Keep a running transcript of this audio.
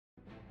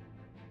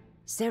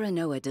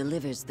Serenoa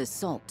delivers the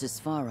salt to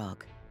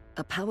Svarog,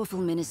 a powerful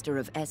minister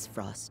of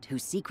Esfrost who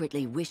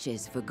secretly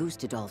wishes for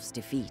Gustadolf's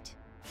defeat.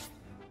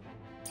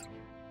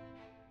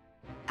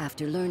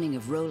 After learning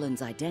of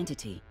Roland's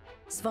identity,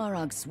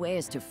 Svarog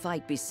swears to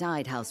fight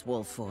beside House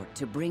Wolffort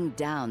to bring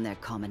down their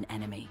common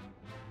enemy.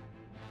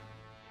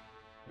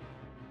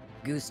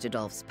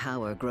 Gustadolf's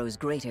power grows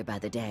greater by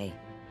the day,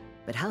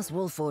 but House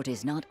Wolffort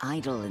is not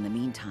idle in the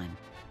meantime.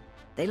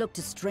 They look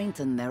to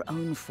strengthen their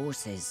own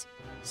forces,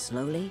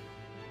 slowly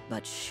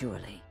but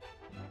surely.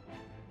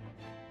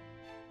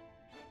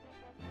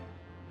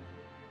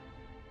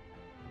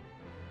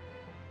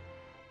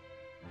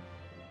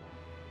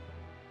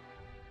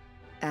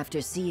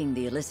 After seeing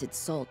the illicit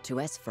salt to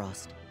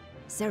Esfrost,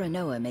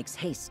 Serenoa makes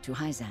haste to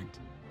Hyzant.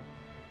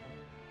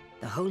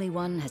 The Holy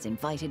One has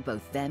invited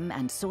both them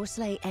and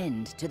Sorsley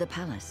End to the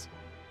palace.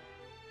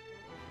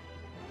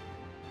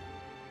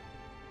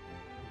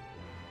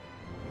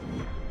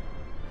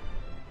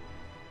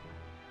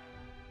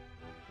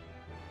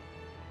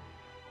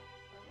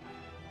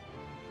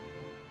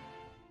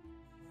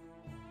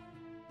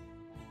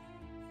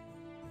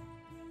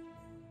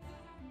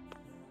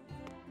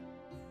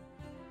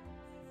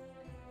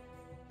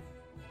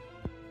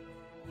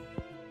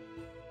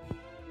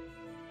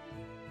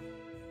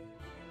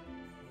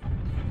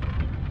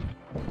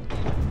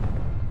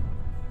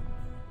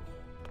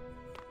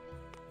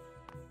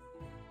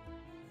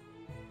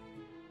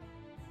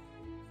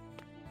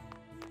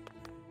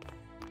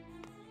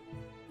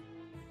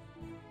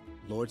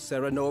 Lord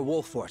Serenoa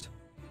Wolffort,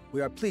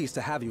 we are pleased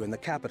to have you in the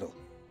capital.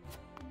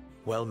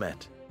 Well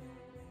met.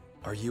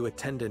 Are you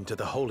attendant to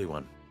the Holy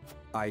One?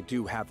 I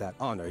do have that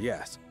honor,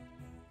 yes.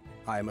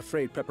 I am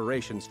afraid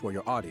preparations for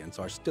your audience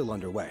are still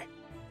underway.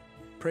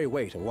 Pray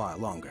wait a while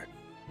longer.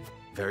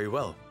 Very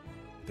well.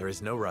 There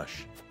is no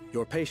rush.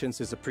 Your patience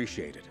is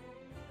appreciated.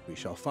 We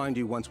shall find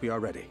you once we are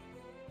ready.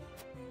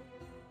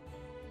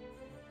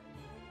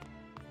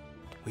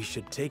 We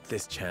should take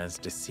this chance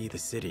to see the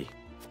city.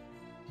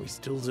 We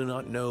still do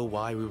not know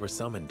why we were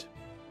summoned.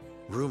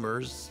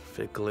 Rumors,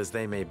 fickle as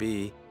they may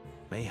be,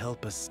 may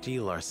help us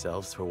steel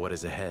ourselves for what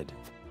is ahead.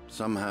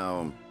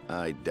 Somehow,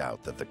 I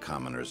doubt that the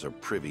commoners are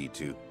privy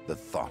to the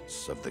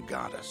thoughts of the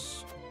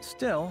goddess.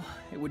 Still,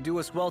 it would do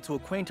us well to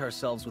acquaint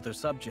ourselves with her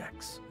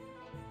subjects.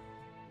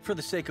 For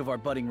the sake of our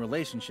budding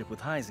relationship with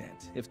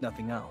Hyzant, if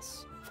nothing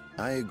else.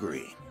 I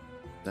agree.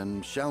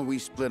 Then shall we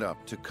split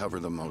up to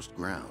cover the most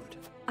ground?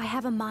 I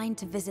have a mind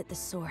to visit the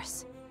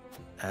source.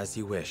 As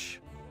you wish.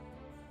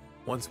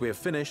 Once we have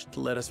finished,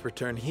 let us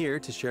return here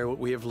to share what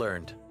we have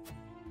learned.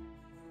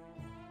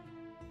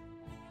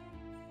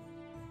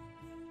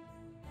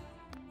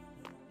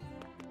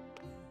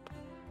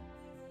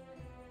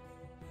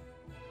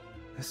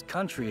 This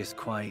country is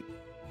quite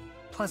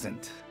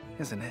pleasant,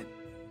 isn't it?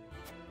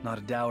 Not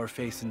a dour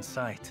face in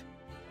sight.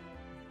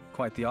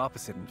 Quite the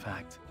opposite, in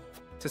fact.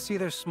 To see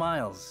their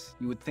smiles,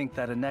 you would think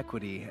that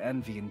inequity,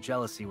 envy, and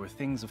jealousy were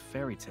things of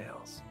fairy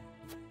tales.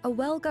 A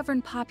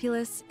well-governed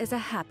populace is a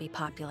happy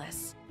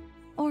populace.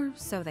 Or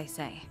so they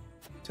say.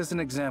 Just an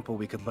example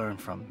we could learn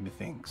from,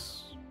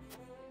 methinks.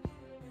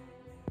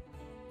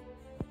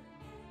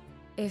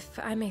 If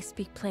I may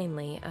speak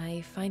plainly,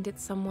 I find it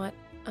somewhat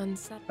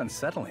unsettling.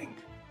 Unsettling?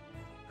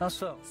 How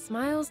so?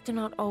 Smiles do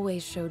not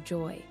always show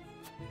joy.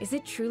 Is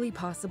it truly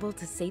possible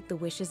to sate the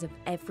wishes of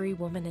every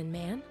woman and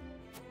man?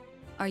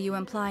 Are you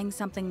implying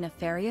something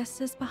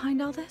nefarious is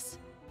behind all this?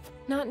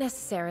 Not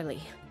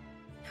necessarily.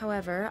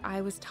 However,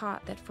 I was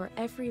taught that for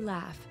every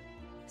laugh,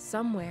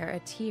 somewhere a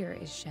tear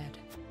is shed.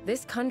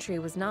 This country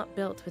was not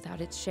built without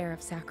its share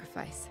of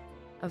sacrifice.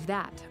 Of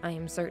that, I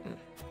am certain.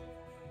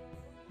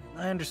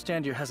 I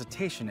understand your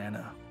hesitation,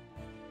 Anna,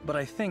 but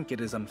I think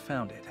it is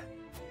unfounded.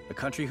 A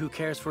country who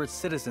cares for its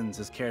citizens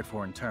is cared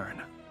for in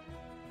turn.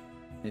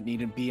 It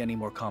needn't be any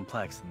more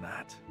complex than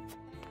that.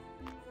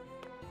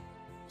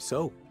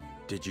 So,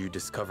 did you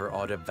discover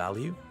aught of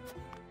value?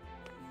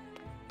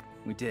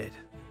 We did.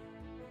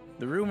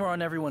 The rumor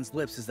on everyone's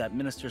lips is that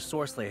Minister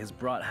Sorsley has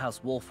brought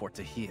House Wolffort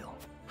to heel.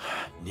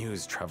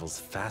 News travels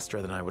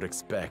faster than I would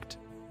expect.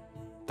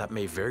 That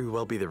may very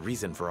well be the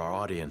reason for our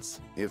audience.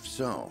 If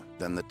so,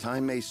 then the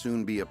time may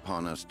soon be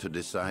upon us to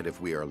decide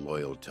if we are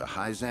loyal to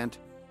Hyzant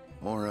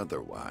or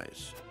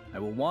otherwise. I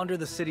will wander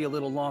the city a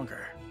little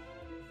longer.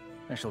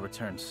 I shall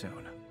return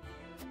soon.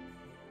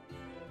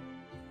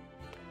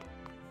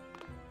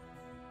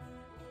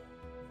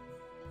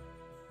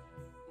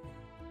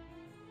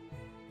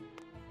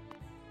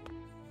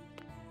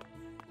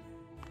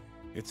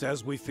 It's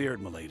as we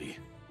feared, milady.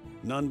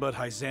 None but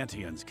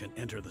Hyzantians can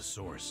enter the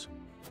source.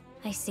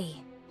 I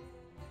see.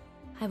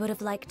 I would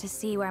have liked to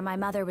see where my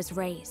mother was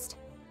raised,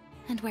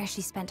 and where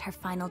she spent her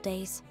final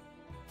days.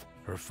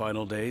 Her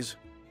final days?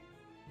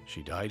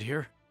 She died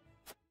here?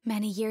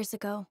 Many years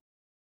ago.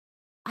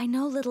 I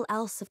know little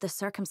else of the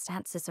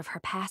circumstances of her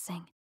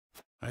passing.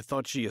 I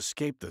thought she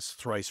escaped this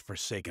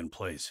thrice-forsaken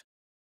place.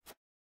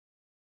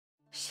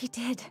 She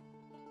did.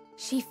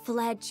 She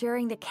fled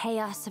during the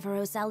chaos of a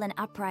Rosellan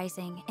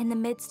uprising in the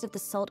midst of the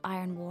Salt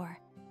Iron War.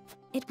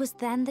 It was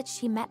then that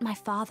she met my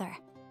father,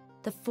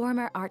 the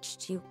former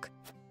Archduke.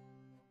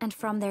 And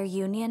from their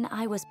union,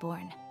 I was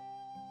born,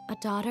 a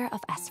daughter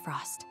of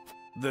Esfrost.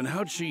 Then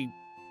how'd she...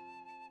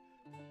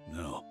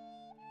 No.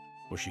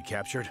 Was she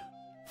captured?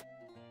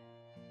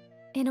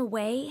 In a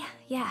way,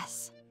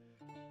 yes.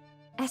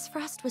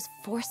 Esfrost was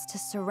forced to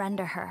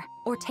surrender her,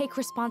 or take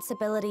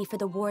responsibility for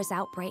the war's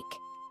outbreak.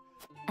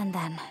 And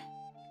then,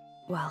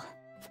 well...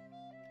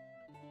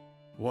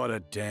 What a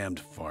damned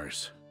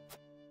farce.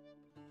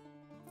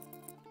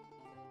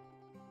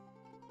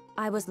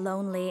 I was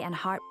lonely and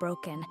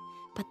heartbroken,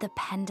 but the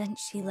pendant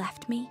she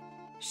left me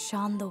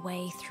shone the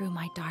way through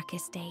my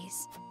darkest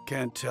days.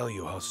 Can't tell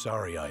you how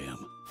sorry I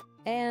am.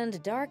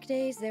 And dark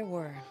days there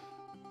were.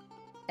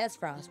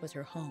 Esfrost was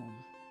her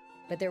home,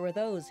 but there were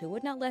those who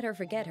would not let her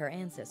forget her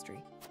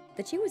ancestry.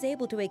 That she was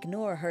able to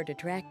ignore her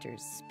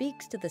detractors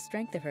speaks to the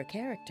strength of her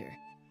character.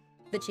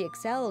 That she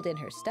excelled in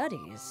her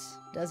studies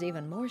does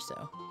even more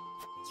so.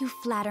 You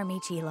flatter me,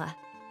 Gila.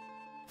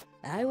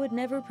 I would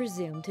never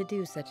presume to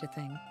do such a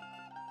thing.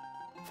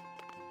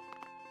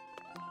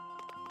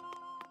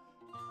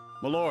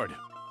 My lord,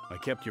 I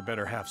kept your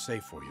better half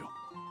safe for you.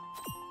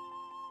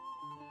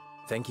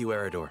 Thank you,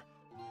 Eridor.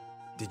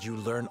 Did you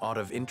learn aught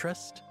of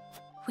interest?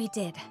 We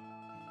did.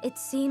 It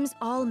seems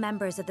all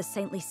members of the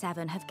Saintly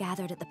Seven have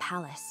gathered at the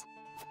palace.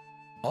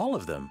 All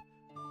of them?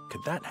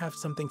 Could that have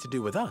something to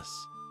do with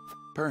us?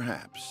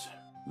 Perhaps,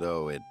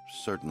 though it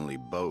certainly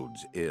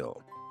bodes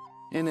ill.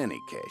 In any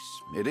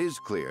case, it is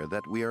clear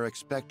that we are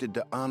expected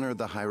to honor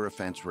the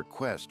Hierophant's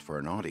request for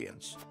an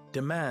audience.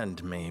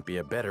 Demand may be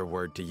a better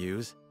word to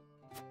use.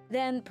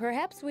 Then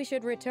perhaps we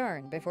should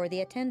return before the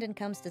attendant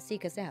comes to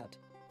seek us out.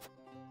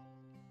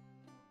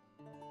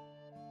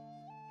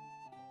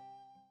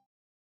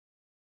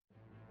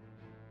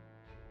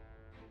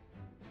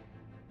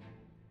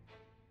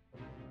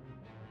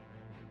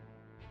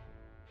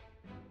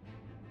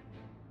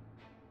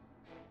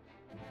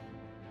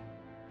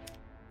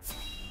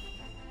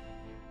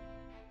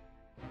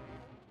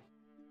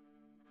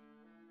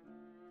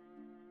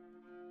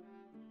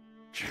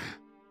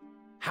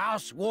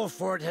 House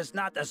Wolford has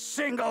not a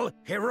single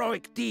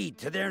heroic deed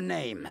to their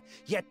name,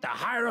 yet the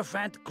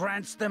Hierophant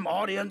grants them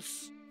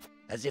audience,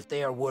 as if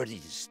they are worthy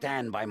to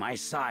stand by my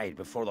side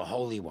before the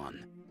Holy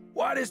One.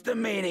 What is the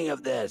meaning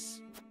of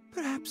this?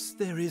 Perhaps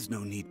there is no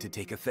need to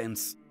take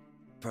offense.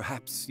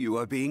 Perhaps you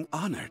are being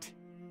honored.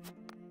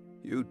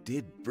 You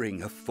did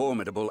bring a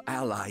formidable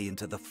ally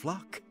into the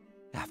flock,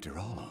 after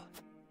all.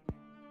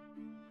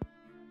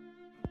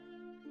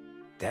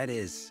 That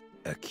is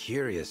a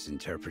curious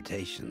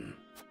interpretation.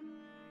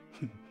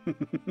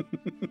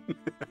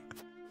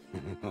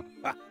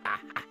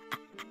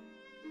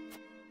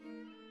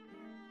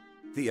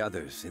 The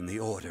others in the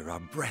Order are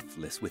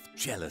breathless with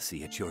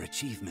jealousy at your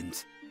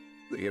achievement.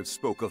 They have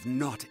spoke of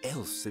naught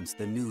else since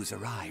the news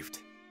arrived.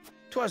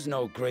 'Twas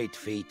no great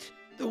feat.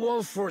 The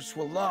Wolfords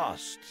were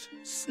lost,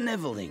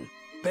 sniveling,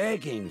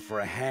 begging for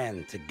a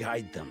hand to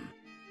guide them.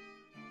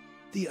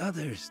 The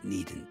others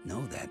needn't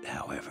know that,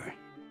 however.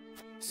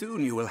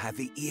 Soon you will have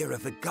the ear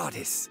of the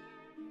goddess.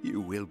 You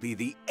will be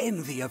the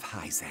envy of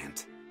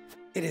Hyzant.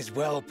 It is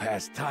well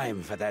past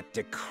time for that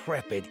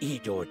decrepit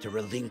Edor to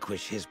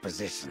relinquish his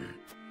position.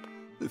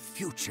 The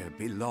future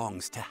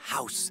belongs to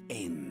House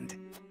End.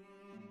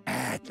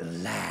 At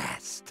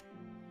last.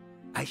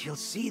 I shall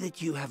see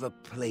that you have a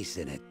place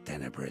in it,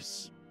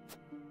 Tenebris.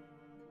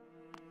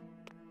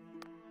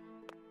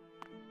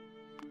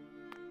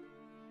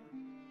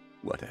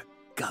 What a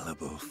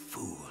gullible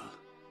fool.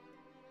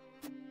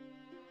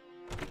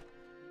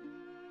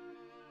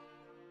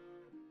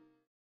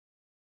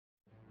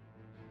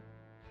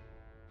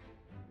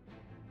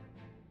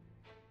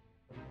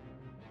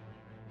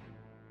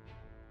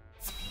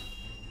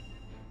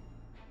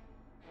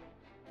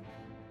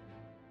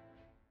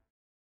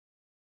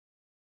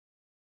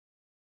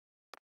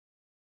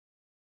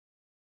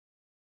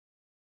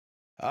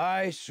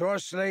 I,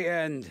 Sorsley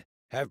End,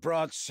 have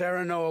brought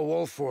Serenoa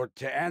Wolford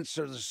to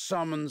answer the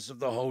summons of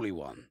the Holy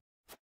One.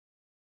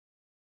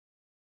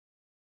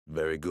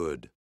 Very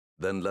good.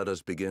 Then let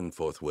us begin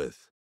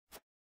forthwith.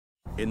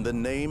 In the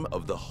name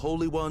of the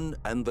Holy One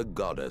and the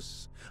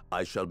Goddess,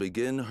 I shall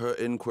begin her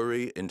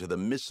inquiry into the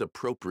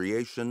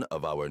misappropriation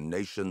of our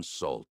nation's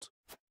salt.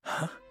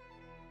 Huh?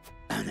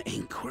 An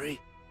inquiry?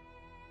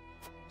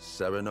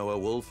 Serenoa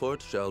Wolford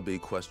shall be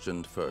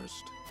questioned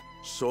first.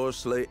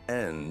 Sorsley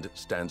End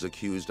stands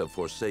accused of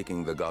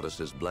forsaking the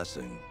goddess's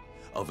blessing,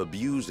 of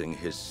abusing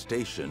his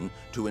station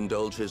to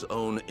indulge his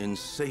own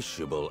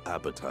insatiable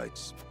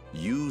appetites.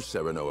 You,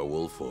 Serenoa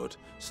Wolford,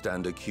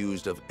 stand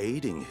accused of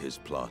aiding his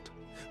plot,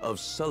 of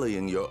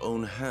sullying your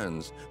own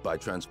hands by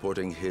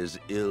transporting his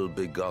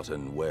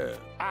ill-begotten ware.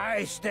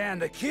 I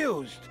stand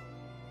accused?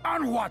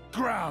 On what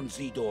grounds,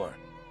 Edor?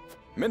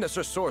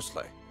 Minister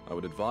Sorsley, I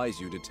would advise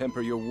you to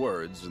temper your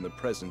words in the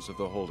presence of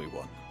the Holy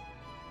One.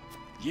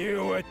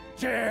 You would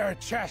dare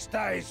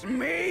chastise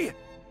me?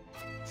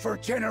 For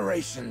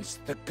generations,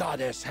 the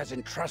goddess has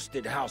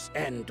entrusted House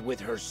End with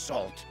her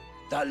salt,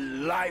 the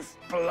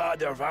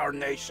lifeblood of our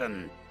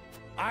nation.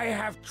 I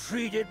have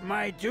treated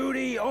my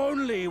duty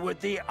only with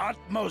the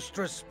utmost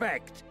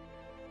respect.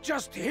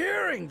 Just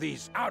hearing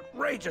these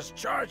outrageous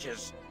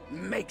charges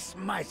makes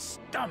my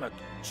stomach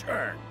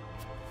churn.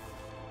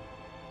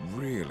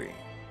 Really?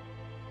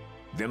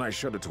 Then I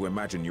shudder to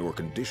imagine your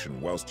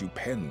condition whilst you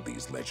pen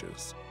these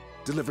ledgers,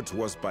 delivered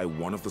to us by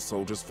one of the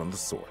soldiers from the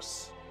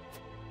source.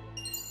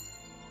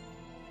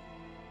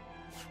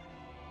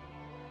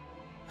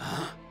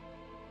 Huh?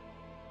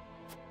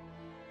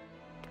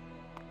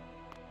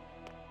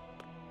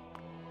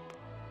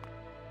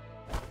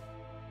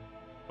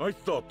 I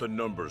thought the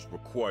numbers were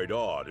quite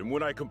odd, and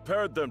when I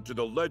compared them to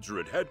the ledger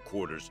at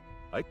headquarters,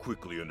 I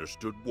quickly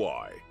understood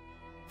why.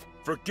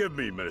 Forgive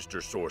me, Minister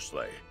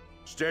Sorsley.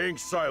 Staying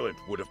silent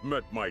would have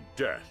meant my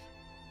death.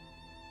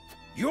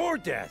 Your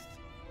death?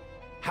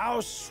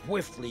 How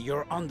swiftly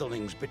your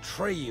underlings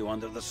betray you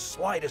under the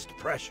slightest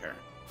pressure.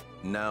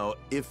 Now,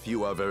 if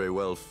you are very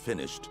well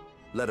finished,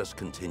 let us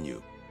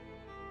continue.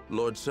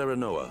 Lord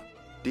Serenoa,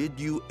 did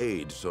you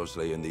aid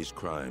Sorsley in these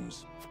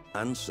crimes?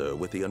 Answer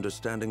with the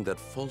understanding that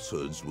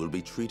falsehoods will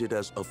be treated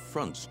as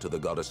affronts to the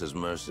goddess's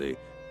mercy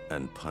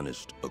and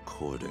punished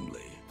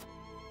accordingly.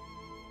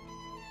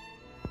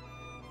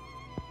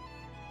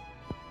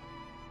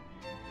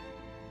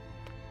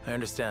 I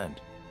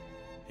understand.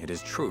 It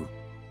is true.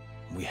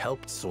 We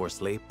helped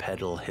Sorsley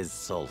peddle his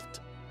salt.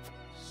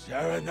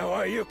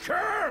 Serenoa, you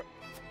cur!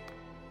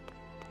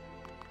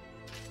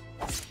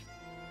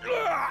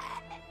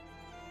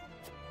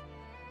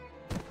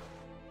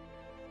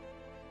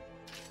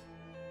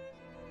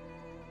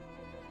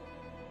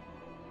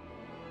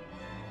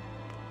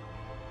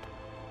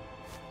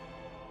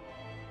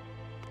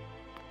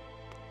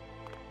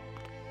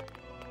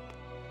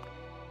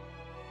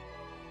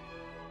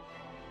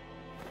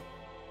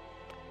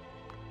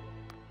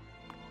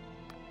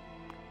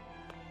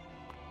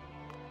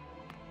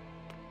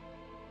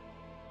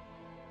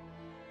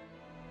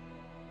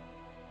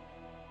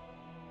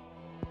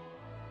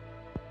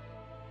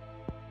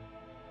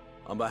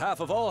 On behalf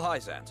of all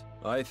Hyzant,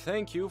 I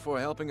thank you for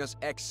helping us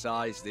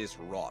excise this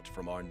rot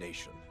from our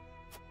nation.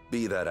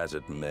 Be that as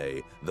it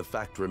may, the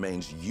fact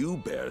remains you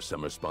bear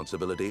some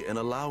responsibility in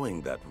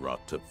allowing that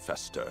rot to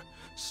fester.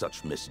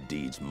 Such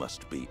misdeeds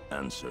must be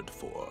answered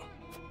for.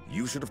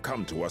 You should have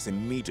come to us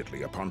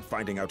immediately upon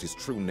finding out his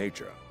true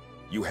nature.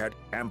 You had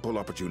ample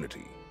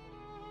opportunity.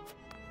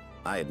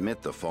 I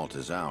admit the fault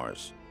is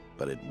ours,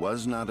 but it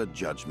was not a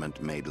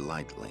judgment made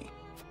lightly.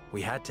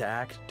 We had to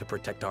act to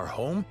protect our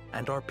home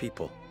and our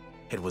people.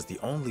 It was the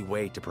only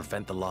way to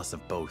prevent the loss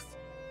of both.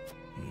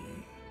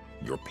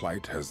 Your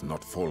plight has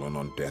not fallen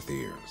on deaf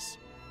ears.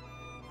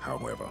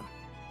 However,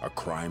 a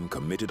crime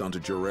committed under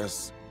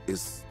duress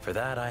is... For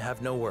that, I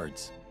have no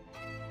words.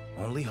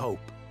 Only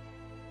hope.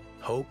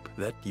 Hope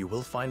that you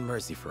will find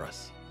mercy for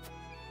us.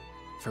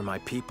 For my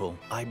people,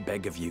 I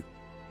beg of you,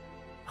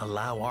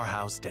 allow our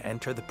house to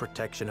enter the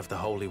protection of the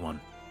Holy One.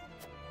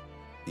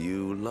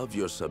 You love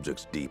your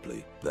subjects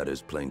deeply, that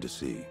is plain to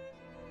see.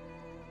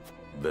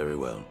 Very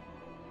well.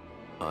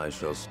 I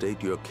shall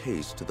state your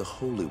case to the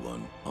Holy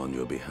One on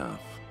your behalf.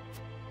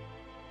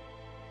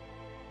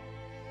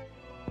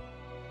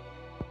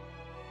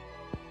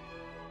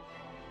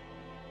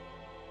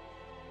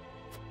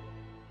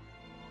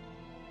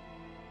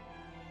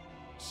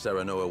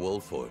 Serenoa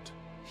Wolfort,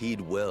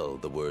 heed well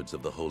the words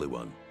of the Holy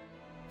One.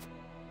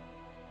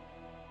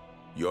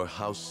 Your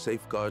house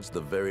safeguards the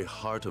very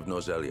heart of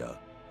Nozelia,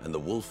 and the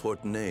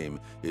Wolfort name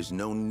is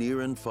known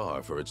near and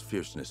far for its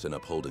fierceness in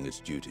upholding its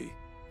duty.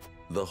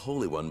 The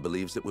Holy One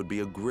believes it would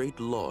be a great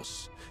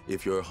loss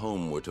if your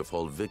home were to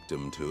fall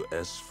victim to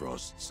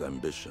Esfrost's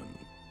ambition.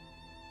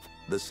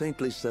 The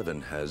Saintly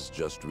Seven has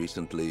just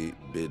recently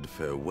bid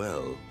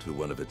farewell to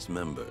one of its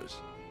members.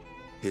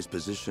 His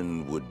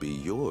position would be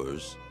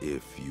yours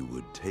if you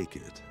would take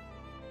it.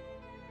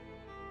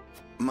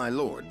 My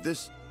lord,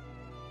 this...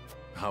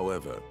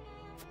 However,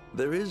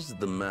 there is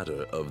the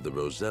matter of the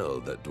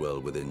Roselle that dwell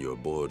within your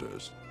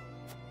borders.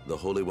 The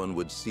Holy One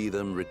would see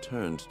them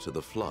returned to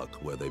the flock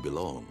where they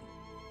belong.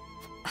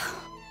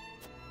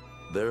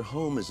 Their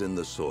home is in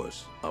the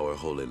Source, our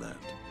Holy Land.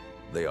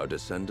 They are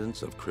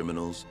descendants of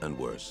criminals and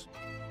worse.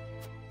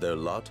 Their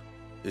lot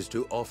is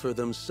to offer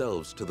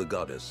themselves to the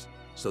goddess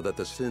so that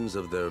the sins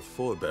of their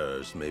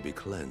forebears may be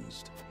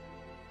cleansed.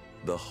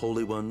 The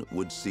Holy One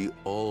would see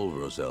all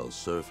Roselle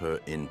serve her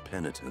in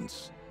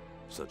penitence.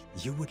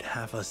 You would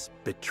have us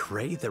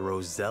betray the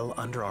Roselle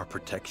under our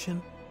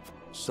protection?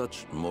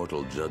 Such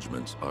mortal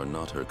judgments are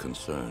not her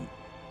concern.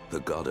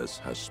 The goddess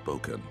has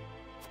spoken.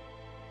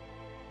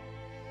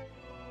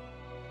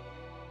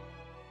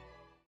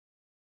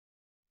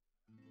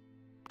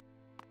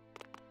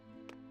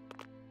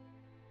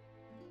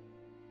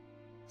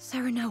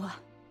 Serenoa,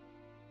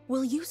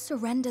 will you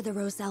surrender the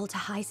Roselle to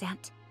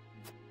Hyzant?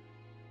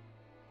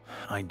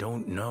 I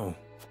don't know.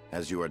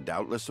 As you are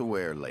doubtless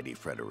aware, Lady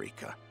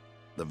Frederica,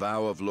 the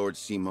vow of Lord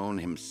Simon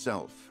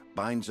himself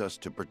binds us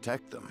to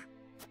protect them.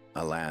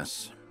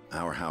 Alas,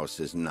 our house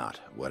is not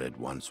what it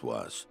once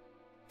was.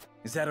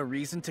 Is that a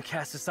reason to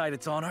cast aside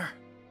its honor?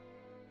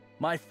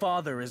 My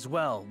father, as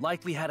well,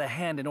 likely had a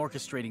hand in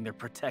orchestrating their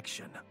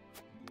protection.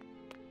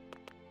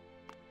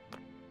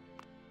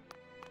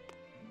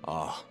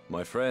 Ah,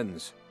 my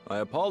friends. I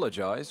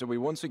apologize that we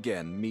once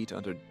again meet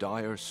under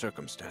dire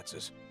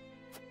circumstances.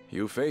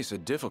 You face a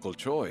difficult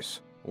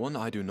choice, one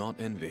I do not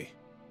envy.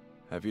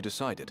 Have you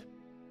decided?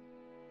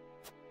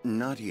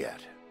 Not yet.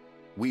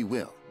 We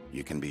will,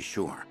 you can be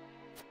sure.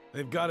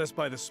 They've got us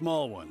by the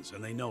small ones,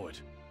 and they know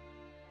it.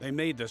 They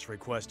made this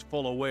request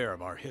full aware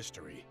of our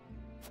history.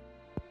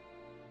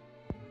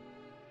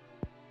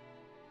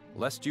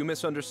 Lest you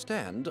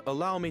misunderstand,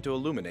 allow me to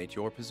illuminate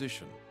your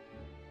position.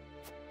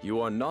 You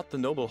are not the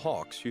noble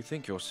hawks you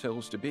think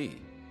yourselves to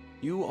be.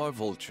 You are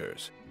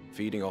vultures,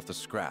 feeding off the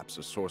scraps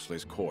of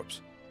Sorslay's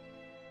corpse.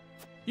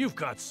 You've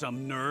got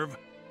some nerve.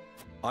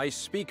 I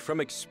speak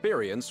from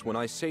experience when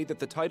I say that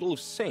the title of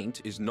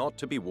Saint is not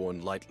to be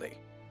worn lightly.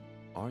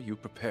 Are you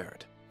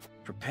prepared?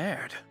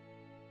 Prepared?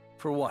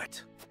 For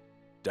what?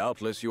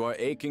 Doubtless you are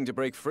aching to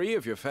break free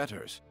of your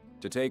fetters,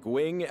 to take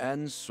wing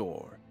and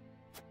soar.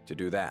 To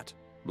do that,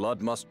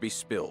 blood must be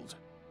spilled.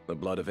 The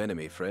blood of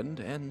enemy, friend,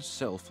 and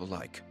self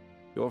alike.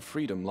 Your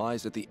freedom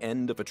lies at the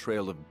end of a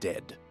trail of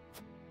dead.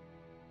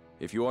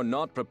 If you are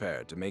not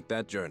prepared to make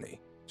that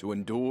journey, to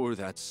endure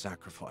that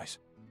sacrifice,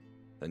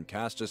 then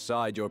cast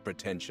aside your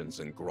pretensions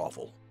and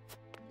grovel.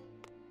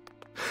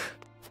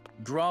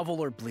 Grovel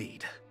or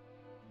bleed?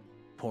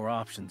 Poor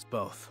options,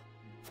 both.